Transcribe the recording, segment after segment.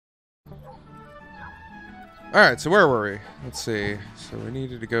Alright, so where were we? Let's see. So we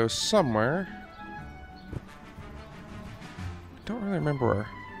needed to go somewhere. I don't really remember where.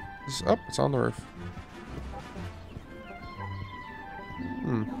 It's up, it's on the roof.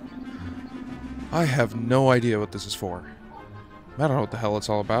 I have no idea what this is for. I don't know what the hell it's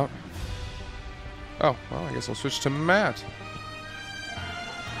all about. Oh, well, I guess I'll switch to Matt.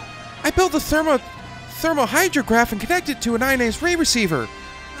 I built a thermohydrograph and connected it to an ionized ray receiver.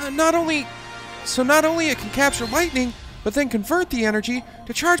 Not only it can capture lightning, but then convert the energy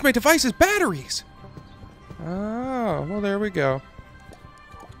to charge my device's batteries. Oh, well, there we go.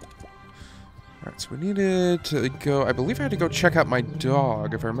 Alright, so we needed to go... I believe I had to go check out my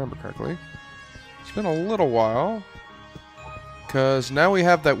dog, if I remember correctly. It's been a little while. Because now we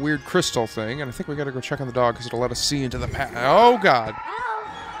have that weird crystal thing, and I think we gotta go check on the dog because it'll let us see into the past. Oh, God.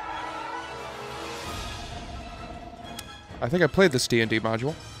 I think I played this D&D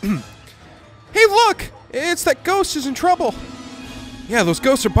module. Hey, look! It's that ghost is in trouble. Yeah, those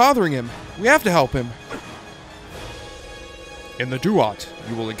ghosts are bothering him. We have to help him. In the Duat,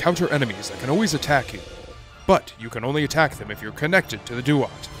 you will encounter enemies that can always attack you. But you can only attack them if you're connected to the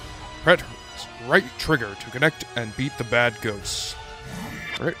Duat. Press right trigger to connect and beat the bad ghosts.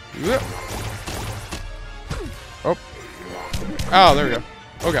 Right. Oh. Oh, there we go.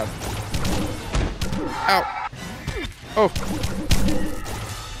 Oh, God. Ow. Oh.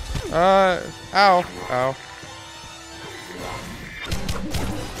 Ow. Ow.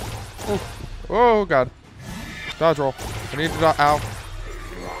 Oh. Oh, God. Dodge roll. I need to dodge.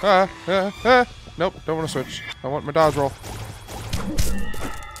 Ow. Nope, don't want to switch. I want my dodge roll.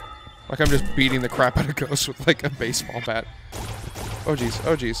 Like I'm just beating the crap out of ghosts with, like, a baseball bat. Oh, jeez.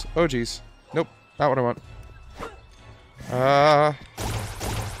 Oh, jeez. Oh, jeez. Nope, not what I want.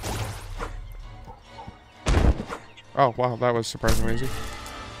 Oh, wow, that was surprisingly easy.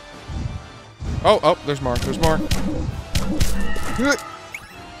 Oh, there's more. There's more. Oh,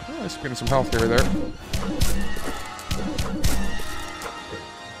 nice, getting some health here or there.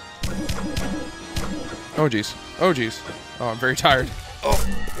 Oh, jeez. Oh, jeez. Oh, I'm very tired. Oh.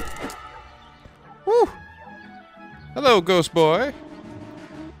 Woo. Hello, ghost boy.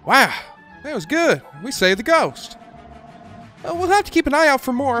 Wow, that was good. We saved the ghost. We'll have to keep an eye out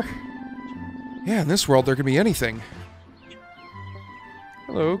for more. Yeah, in this world, there can be anything.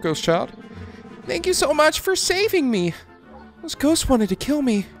 Hello, ghost child. Thank you so much for saving me. Those ghosts wanted to kill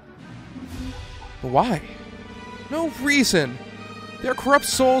me. But why? No reason. They're corrupt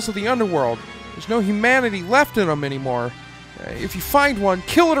souls of the underworld. There's no humanity left in them anymore. If you find one,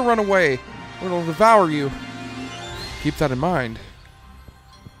 kill it or run away, or it'll devour you. Keep that in mind.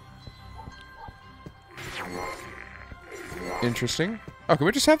 Interesting. Oh, can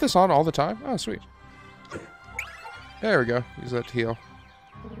we just have this on all the time? Oh, sweet. There we go. Use that to heal.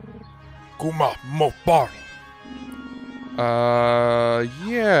 Kuma Mopar.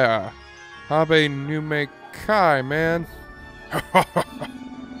 Yeah. Habe Nume Kai, man.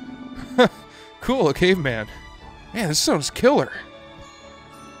 Cool, a caveman. Man, this sounds killer.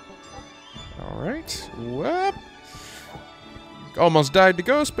 Alright. Well. Almost died to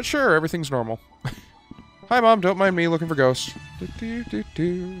ghost, but sure, everything's normal. Hi, Mom, don't mind me looking for ghosts. Let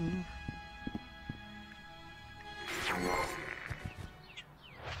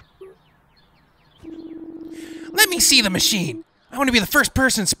me see the machine. I want to be the first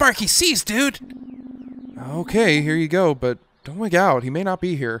person Sparky sees, dude. Okay, here you go, but don't wig out. He may not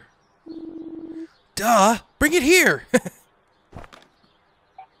be here. Duh. Bring it here.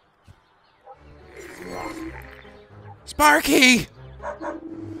 Sparky!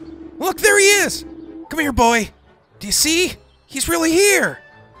 Look, there he is! Come here, boy. Do you see? He's really here.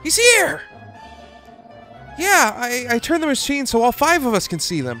 He's here! Yeah, I turned the machine so all 5 of us can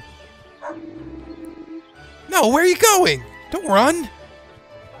see them. No, where are you going? Don't run.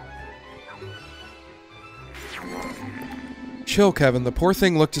 Chill, Kevin. The poor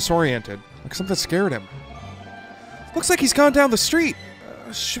thing looked disoriented. Like something scared him. Looks like he's gone down the street.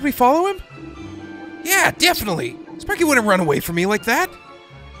 Should we follow him? Yeah, definitely. Sparky wouldn't run away from me like that.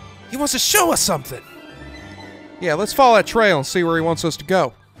 He wants to show us something. Yeah, let's follow that trail and see where he wants us to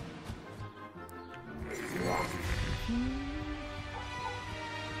go.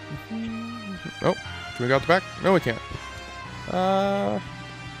 Oh, can we go out the back? No, we can't. I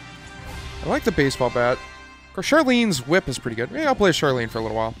like the baseball bat. Of course, Charlene's whip is pretty good. Maybe I'll play Charlene for a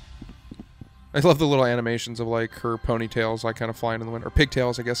little while. I love the little animations of, like, her ponytails, like, kind of flying in the wind. Or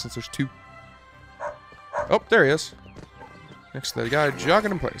pigtails, I guess, since there's 2. Oh, there he is. Next to the guy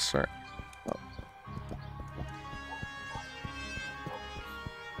jogging in place. Alright.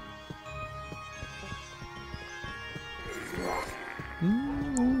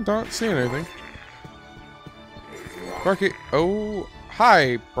 Oh. Don't see anything. Sparky. Oh,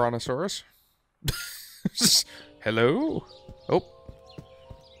 hi, Brontosaurus. Hello? Oh.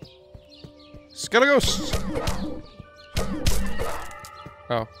 Skeleghosts.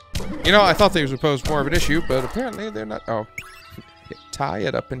 Oh. You know, I thought these would pose more of an issue, but apparently they're not. Oh. Tie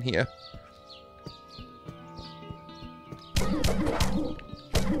it up in here.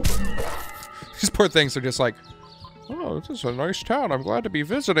 These poor things are just like, oh, this is a nice town. I'm glad to be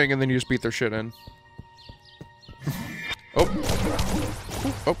visiting. And then you just beat their shit in.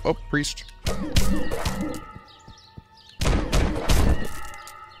 Oh, priest.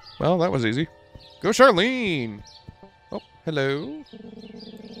 Well, that was easy. Go, Charlene! Oh, hello.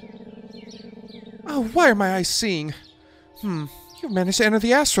 Oh, why are my eyes seeing? You've managed to enter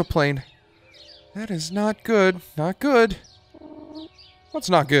the astral plane. That is not good. Not good. What's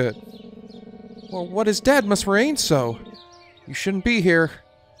not good? Well, what is dead must remain so. You shouldn't be here.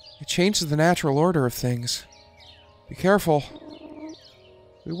 It changes the natural order of things. Be careful.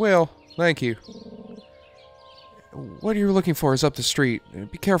 We will. Thank you. What you're looking for is up the street.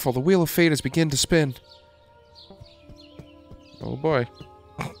 Be careful, the wheel of fate has begun to spin. Oh boy.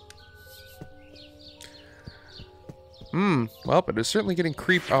 Well, but it's certainly getting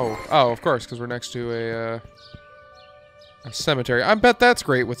Oh, of course, because we're next to a cemetery. I bet that's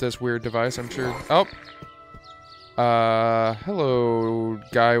great with this weird device, I'm sure. Oh. Hello,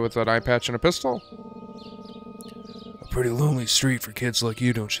 guy with an eye patch and a pistol. A pretty lonely street for kids like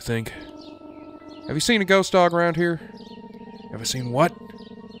you, don't you think? Have you seen a ghost dog around here? Ever seen what?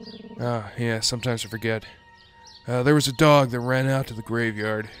 Yeah, sometimes I forget. There was a dog that ran out to the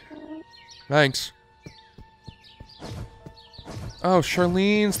graveyard. Thanks. Oh,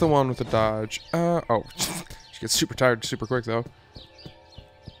 Charlene's the one with the dodge. Oh. She gets super tired super quick, though.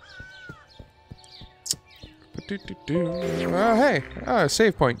 Hey.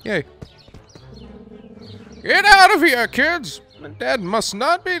 Save point. Yay. Get out of here, kids! The dead must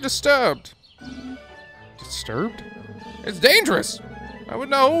not be disturbed. Disturbed? It's dangerous. I would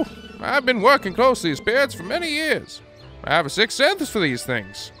know. I've been working closely with spirits for many years. I have a sixth sense for these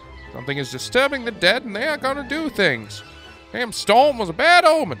things. Something is disturbing the dead and they are gonna do things. Damn storm was a bad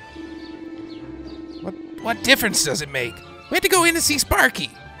omen. What difference does it make? We had to go in to see Sparky.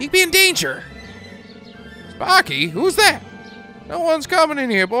 He'd be in danger. Sparky? Who's that? No one's coming in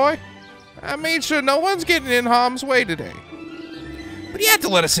here, boy. I made sure no one's getting in harm's way today. But he had to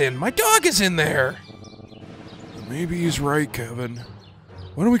let us in. My dog is in there. Maybe he's right, Kevin.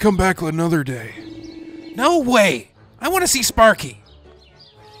 Why don't we come back another day? No way. I want to see Sparky.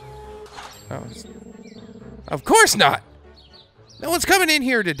 Oh, of course not. No one's coming in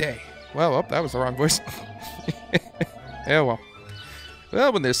here today. Well, that was the wrong voice. Yeah, well.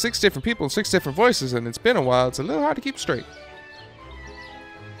 Well, when there's 6 different people and 6 different voices and it's been a while, it's a little hard to keep straight.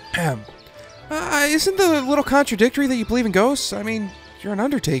 Isn't the a little contradictory that you believe in ghosts? I mean, you're an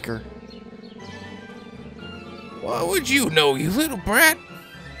undertaker. What would you know, you little brat?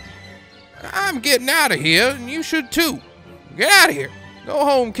 I'm getting out of here, and you should too. Get out of here. Go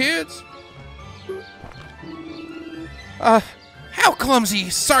home, kids. How clumsy.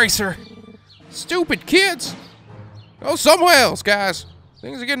 Sorry, sir. Stupid kids. Go somewhere else, guys.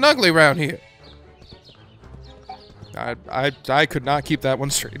 Things are getting ugly around here. I could not keep that one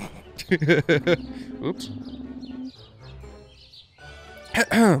straight. Oops.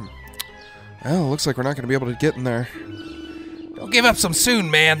 Well, looks like we're not going to be able to get in there. Don't give up so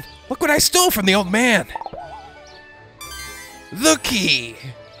soon, man. Look what I stole from the old man. The key.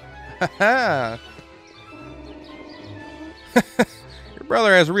 Haha. Your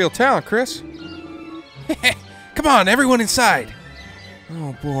brother has real talent, Chris. Come on, everyone inside.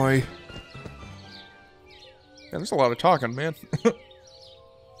 Oh, boy. Yeah, there's a lot of talking, man.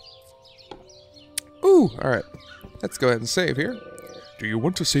 Ooh, alright. Let's go ahead and save here. Do you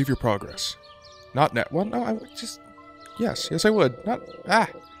want to save your progress? Not net. Well, no, I would just... Yes, I would. Not...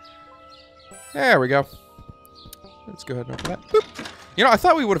 There we go. Let's go ahead and open that. Boop. You know, I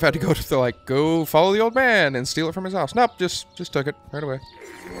thought we would have had to go to the, go follow the old man and steal it from his house. Nope, just took it right away.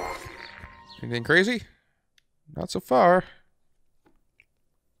 Anything crazy? Not so far.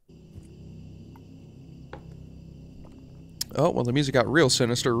 Oh, well, the music got real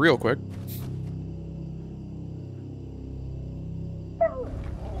sinister real quick.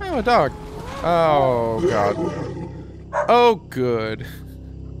 Oh, a dog. Oh, God. Oh, good.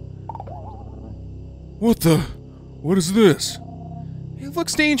 What is this? It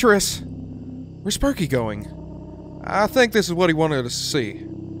looks dangerous. Where's Sparky going? I think this is what he wanted us to see.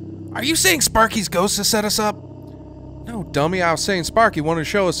 Are you saying Sparky's ghost has set us up? No, dummy. I was saying Sparky wanted to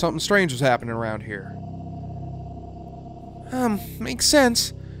show us something strange was happening around here. Makes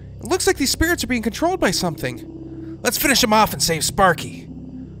sense. It looks like these spirits are being controlled by something. Let's finish him off and save Sparky.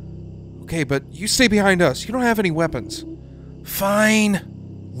 Okay, but you stay behind us. You don't have any weapons.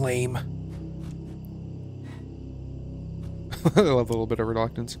 Fine. Lame. I love a little bit of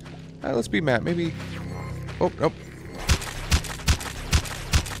reluctance. Alright, let's be Matt. Maybe... Oh, nope.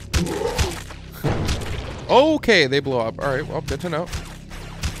 Okay, they blow up. Alright, well, good to know.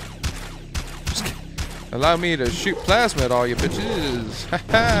 Allow me to shoot plasma at all you bitches.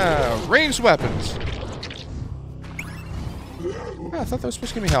 Haha! Ranged weapons! Oh, I thought that was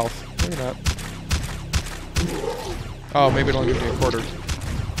supposed to give me health. Maybe not. Oh, maybe it'll give me a quarter.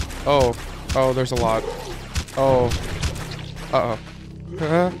 Oh. Oh, there's a lot. Oh. Uh-oh.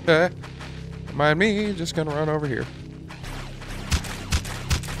 Mind me, just gonna run over here.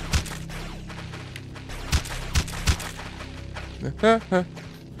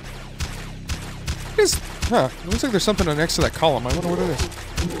 It looks like there's something next to that column. I wonder what it is.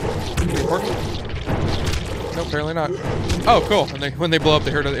 Important? No, apparently not. Oh, cool. And when they blow up,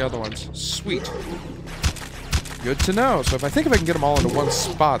 they hurt the other ones. Sweet. Good to know. So if I can get them all into one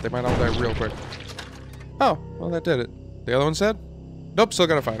spot, they might all die real quick. Oh, well, that did it. The other one's dead? Nope, still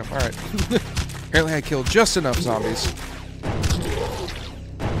gotta find them. Alright. Apparently I killed just enough zombies.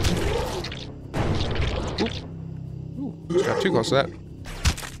 Ooh, just got too close to that.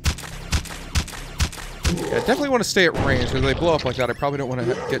 Yeah, I definitely want to stay at range, because if they blow up like that, I probably don't want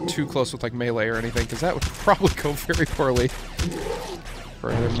to get too close with, like, melee or anything, because that would probably go very poorly.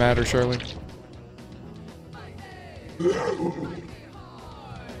 For either Matt or Shirley.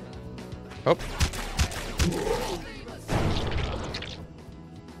 Oh.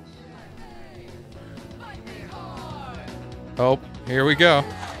 Oh, here we go.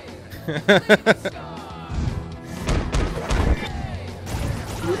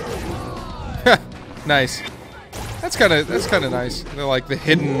 Nice. That's kind of nice. They're like the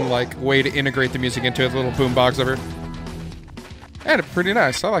hidden way to integrate the music into a little boombox over. And it's pretty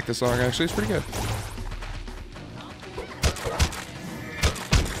nice. I like this song actually. It's pretty good.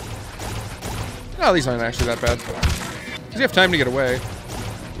 Oh, these aren't actually that bad. Because you have time to get away.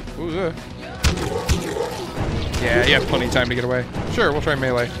 Ooh, yeah, you have plenty of time to get away. Sure, we'll try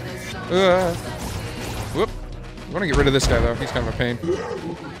melee. Whoop. I want to get rid of this guy though. He's kind of a pain.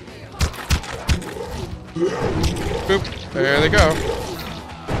 Boop. There they go.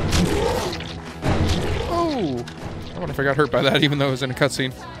 Oh! I wonder if I got hurt by that, even though it was in a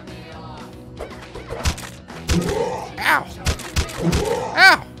cutscene. Ow!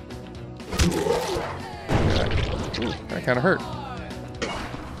 Ow! Yeah. Ooh, that kind of hurt.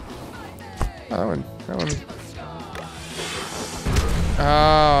 Oh, that one.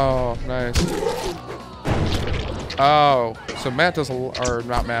 Oh, nice. Oh, so Matt does or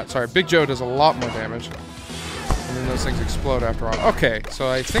not Matt, sorry, Big Joe does a lot more damage. And then those things explode after all. Okay, so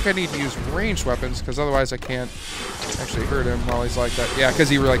I think I need to use ranged weapons, because otherwise I can't actually hurt him while he's like that. Yeah, because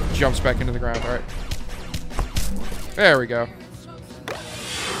he like jumps back into the ground. Alright. There we go.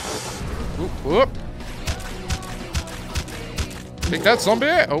 Whoop, whoop. Take that, zombie!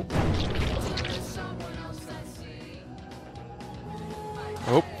 Oh.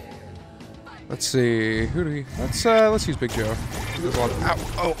 Oh. Let's see. Who do we... Let's use Big Joe. There's a lot of... Ow!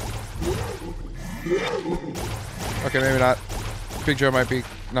 Oh! Okay, maybe not. Big Joe might be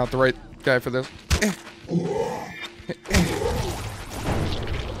not the right guy for this.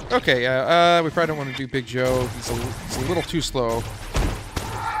 Okay, we probably don't want to do Big Joe. He's a little too slow.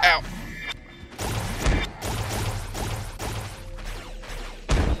 Ow!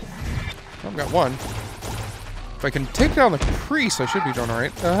 I've got one. If I can take down the priest, I should be doing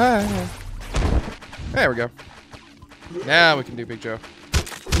alright. There we go. Now we can do Big Joe.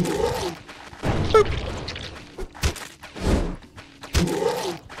 Boop.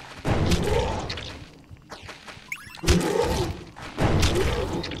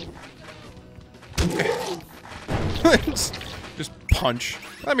 Just punch.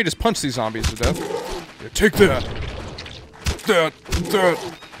 Let me just punch these zombies to death. Yeah, take that. That.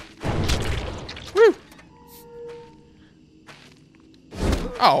 Woo!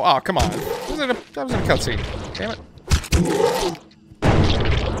 Oh, come on. That was in a cutscene. Damn it.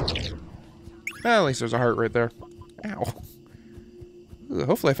 Well, at least there's a heart right there. Ow. Ooh,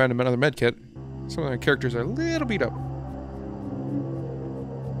 hopefully I find another med kit. Some of the characters are a little beat up.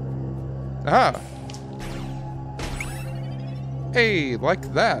 Aha! Hey,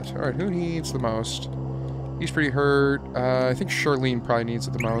 like that. Alright, who needs the most? He's pretty hurt. I think Charlene probably needs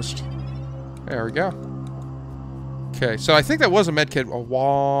it the most. There we go. Okay, so I think that was a medkit a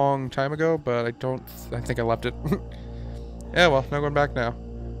long time ago, but I think I left it. Yeah, well, no going back now.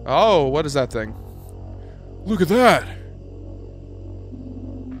 Oh, what is that thing? Look at that.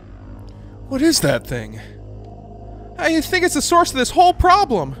 What is that thing? I think it's the source of this whole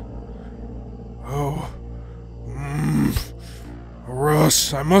problem. Oh.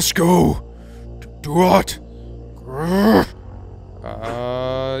 Russ, I must go. Do what?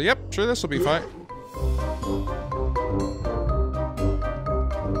 Yep, sure, this will be fine.